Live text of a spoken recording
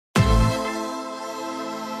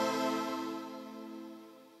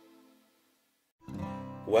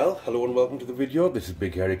Well, hello and welcome to the video. This is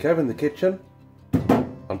Big Hairy Kev in the kitchen.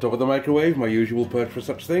 On top of the microwave, my usual perch for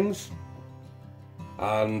such things.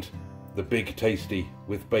 And the Big Tasty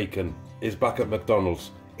with bacon is back at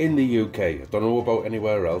McDonald's in the UK. I don't know about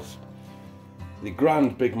anywhere else. The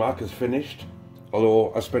Grand Big Mac is finished,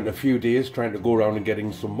 although I spent a few days trying to go around and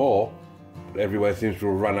getting some more, but everywhere seems to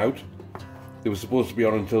have run out. They were supposed to be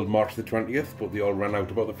on until March the 20th, but they all ran out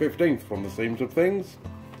about the 15th from the seams of things.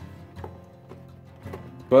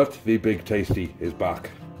 But the Big Tasty is back.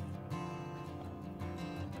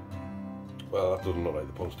 Well, that doesn't look like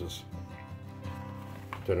the posters.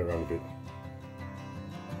 Turn it around a bit.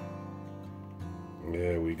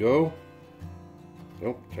 There we go.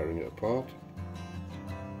 Oh, tearing it apart.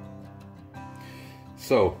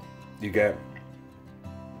 So, you get,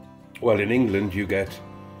 well, in England you get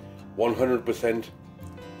 100%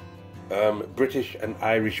 British and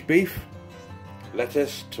Irish beef,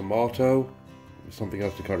 lettuce, tomato, something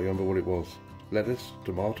else I can't remember what it was. Lettuce,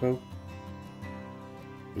 tomato,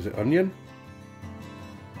 was it onion?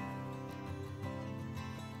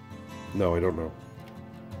 No, I don't know.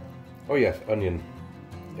 Oh yes, onion.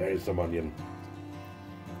 There is some onion.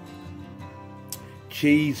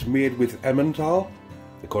 Cheese made with Emmental,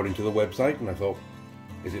 according to the website, and I thought,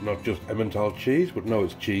 is it not just Emmental cheese? But no,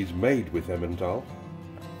 it's cheese made with Emmental.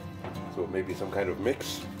 So it may be some kind of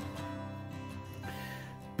mix.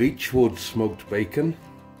 Beechwood smoked bacon.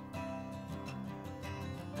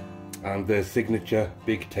 And their signature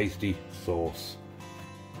Big Tasty sauce.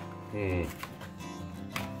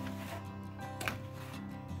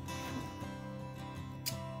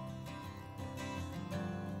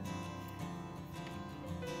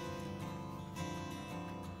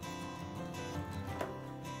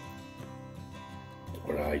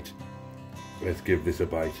 Right, let's give this a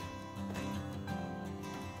bite.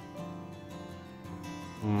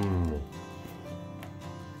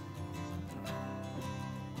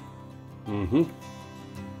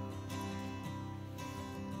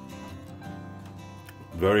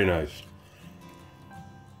 Very nice.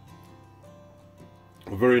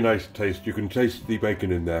 Very nice taste. You can taste the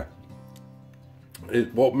bacon in there.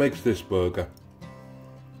 What makes this burger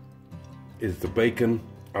is the bacon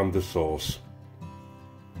and the sauce.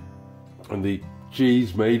 And the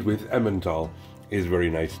cheese made with Emmental is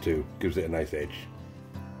very nice too. Gives it a nice edge.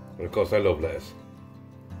 And of course I love lettuce.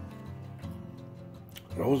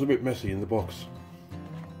 They're always a bit messy in the box.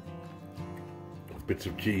 Bits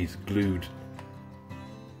of cheese glued.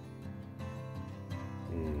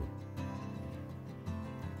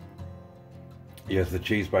 Yes, the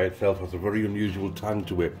cheese by itself has a very unusual tang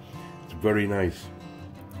to it. It's very nice.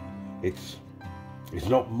 It's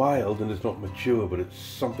not mild and it's not mature, but it's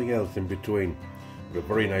something else in between. With a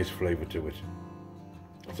very nice flavour to it.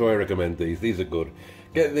 So I recommend these. These are good.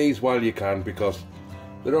 Get these while you can because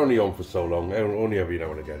they're only on for so long. Only every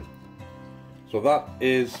now and again. So that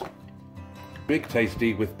is Big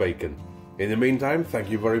Tasty with bacon. In the meantime, thank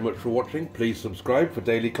you very much for watching. Please subscribe for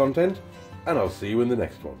daily content and I'll see you in the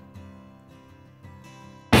next one.